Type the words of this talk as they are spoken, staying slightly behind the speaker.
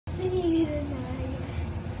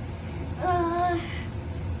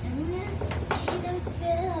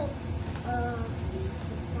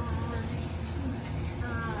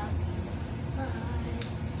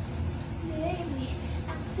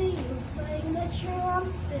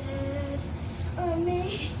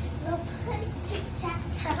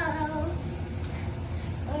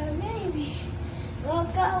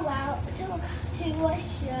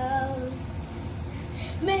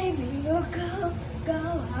We'll go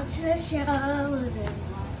out to the shower tonight.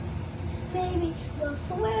 Maybe we'll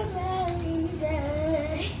swim every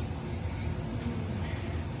day.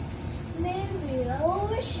 Maybe I'll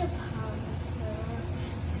wish upon the star.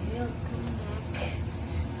 You'll come back.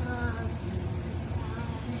 Please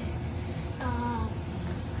goodbye.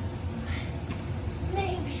 Please goodbye.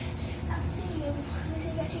 Maybe I'll see you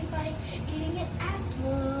losing your teeth by eating an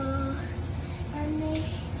apple. Or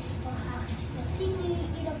maybe you'll see me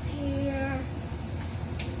eat a pear.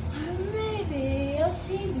 Or maybe you'll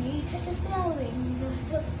see me touch a ceiling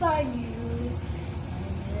to find you.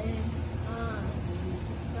 And then please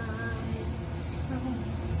goodbye.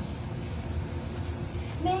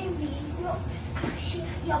 Maybe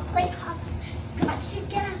you'll play cops, got you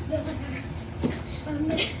together. Or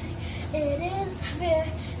maybe it is fair.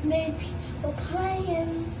 Maybe we'll play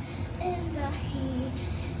in the heat.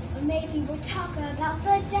 Or maybe we'll talk about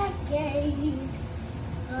the decades.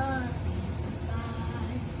 Please goodbye.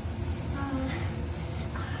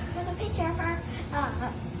 There's a picture of her.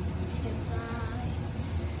 Please goodbye.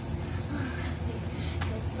 Please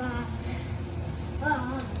goodbye.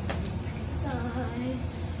 Please goodbye.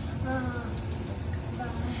 Please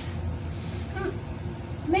goodbye.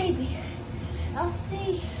 Maybe I'll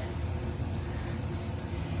see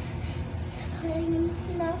playing in the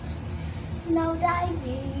snow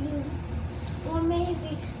diving. Or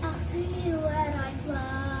maybe I'll see you when I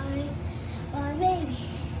fly. Or maybe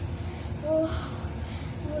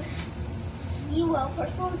you will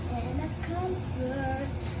perform in a concert.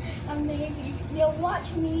 Or maybe you'll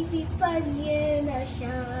watch me be funny in a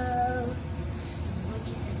show. What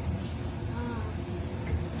you said to me? Please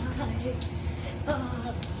goodbye. Please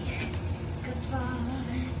goodbye. Please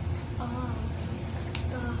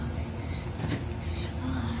goodbye.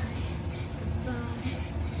 Goodbye.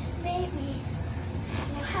 Maybe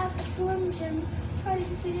we'll have a Slim Jim party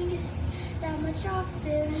since we didn't get that much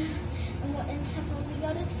often. And shuffle we go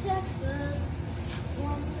to Texas.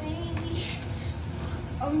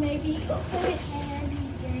 Or maybe go play a candy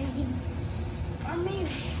game. Or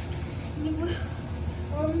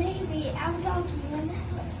maybe I'll donkey when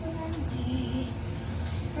I'm me.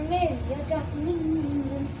 Or maybe you'll dump me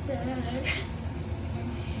instead.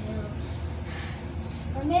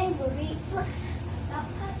 Or maybe we'll read books about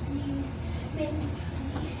puppies. Maybe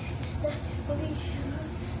we'll read shows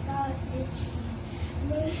about itchy.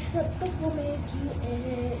 Maybe the book will make you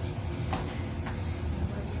itch.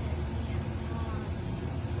 What you said to me?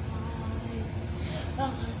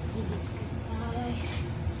 Please goodbye.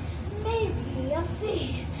 Maybe I'll see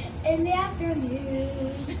you in the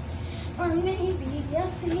afternoon. Or maybe I'll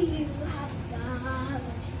see you have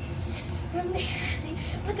stopped. Or maybe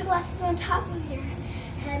put the glasses on top of your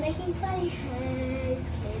head, making funny heads,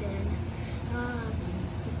 kaden.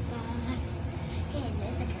 Please goodbye. Kaden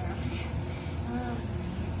is a girl.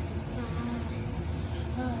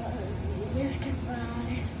 Please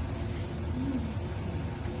goodbye.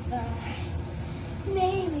 Please goodbye.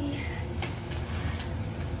 Maybe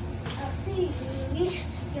I'll see you,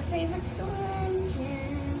 your favorite Slim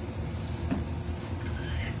Jim.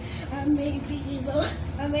 Or maybe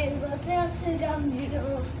we'll dance it down you.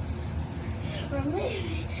 Or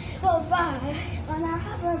maybe we'll ride on our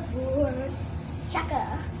hoverboards. Shaka.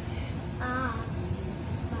 Please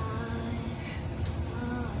goodbye.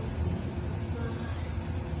 Please goodbye.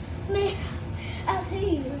 Maybe I'll see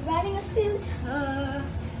you riding a scooter.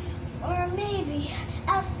 Or maybe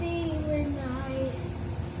I'll see you at night.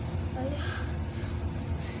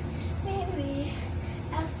 Maybe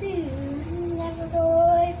I'll see you never go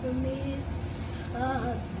away from me.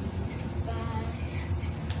 Please goodbye.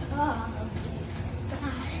 Please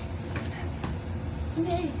goodbye.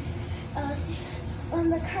 Maybe I'll see you on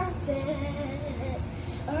the carpet.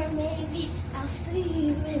 Or maybe I'll see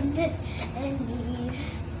you in it and need.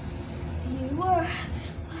 You were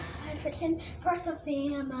my pretend part of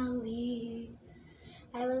family.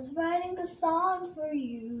 I was writing the song for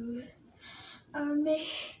you. Or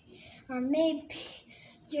maybe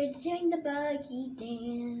you're doing the buggy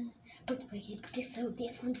dance. Boogie disco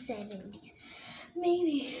dance from the 70s.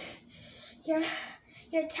 Maybe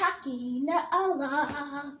you're talking a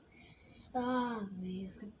lot.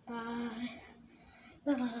 Please goodbye.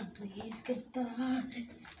 Please goodbye.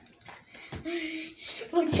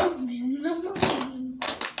 We'll jump in the morning.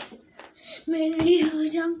 Maybe we'll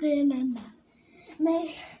jump in the night.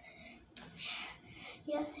 Maybe,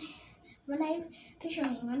 yes, when I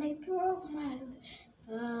broke my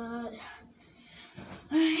foot,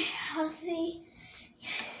 I'll see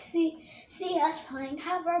us playing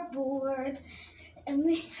hoverboard, and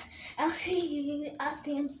I'll see us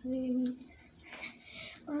dancing,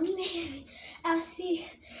 or maybe I'll see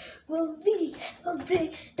will be a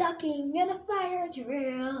big ducking and a fire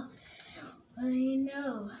drill. I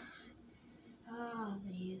know all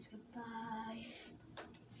these goodbyes.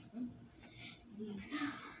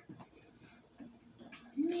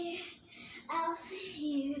 Me, I'll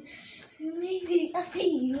see you. Maybe I'll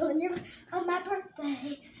see you on my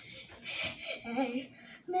birthday. Hey,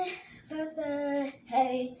 birthday.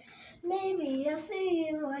 Hey, maybe I'll see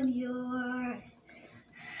you on yours.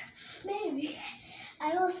 Maybe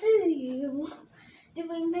I will see you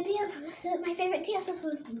doing the dances, my favorite dances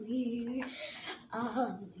with me.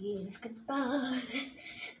 All these goodbyes.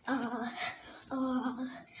 All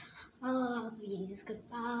these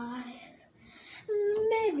goodbyes.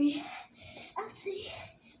 Maybe I'll see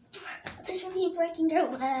a picture of you breaking your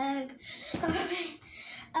leg.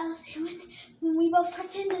 I'll see when we both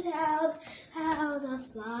pretended how to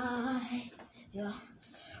fly. Yeah.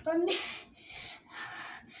 Or maybe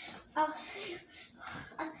I'll see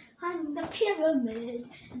us climbing the pyramid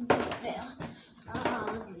and we fail.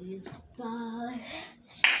 All these goodbyes.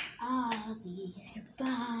 All these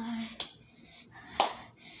goodbyes.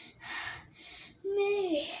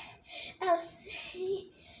 Maybe I'll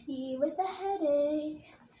see you with a headache.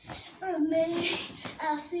 Or maybe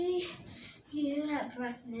I'll see you at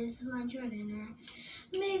breakfast, lunch, or dinner.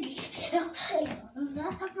 Maybe I'll play on the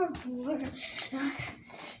hoverboard.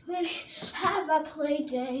 Maybe have a play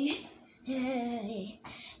day. Hey,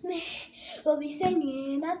 maybe we'll be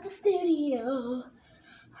singing at the studio.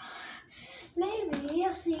 Maybe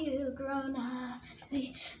I'll see you grown up.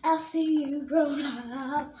 Maybe I'll see you grown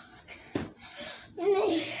up.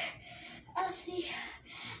 Maybe I'll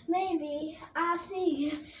see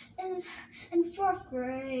you in 4th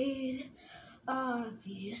grade. All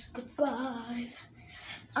these goodbyes.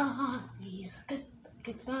 All these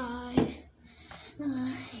goodbyes.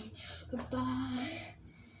 Goodbye.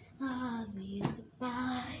 All these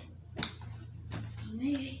goodbyes.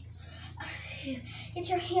 Maybe I'll see you get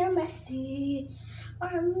your hair messy.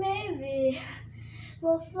 Or maybe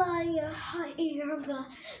we'll fly a hot air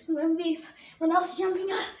balloon. When I was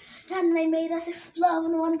jumping up, then they made us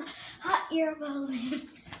explode on the hot air balloon.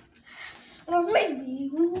 Or maybe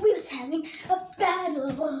when we was having a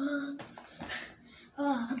battle.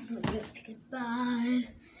 All these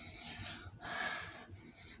goodbyes.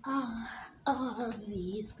 All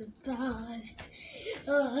these goodbyes.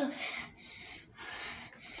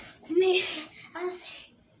 Me, I'll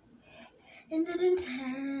see in the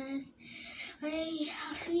distance.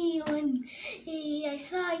 I'll see you and me. I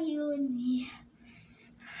saw you and me.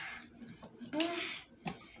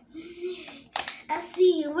 I'll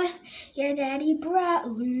see you with your daddy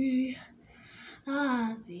Bradley.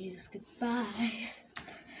 All these goodbyes.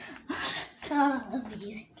 All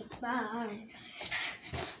these goodbyes.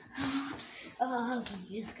 All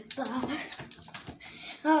these goodbyes.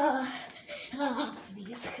 All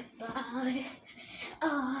these goodbyes.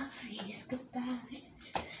 All these goodbyes.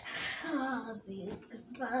 All these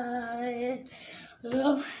goodbyes.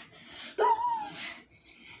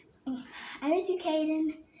 I miss you, Kaden.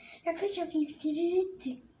 That's what your people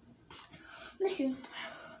do. Miss you.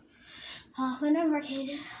 Remember,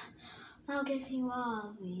 Kaden, I'll give you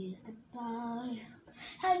all these goodbyes.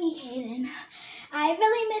 Love you, Kaden. I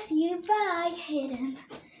really miss you. Bye, Kaden.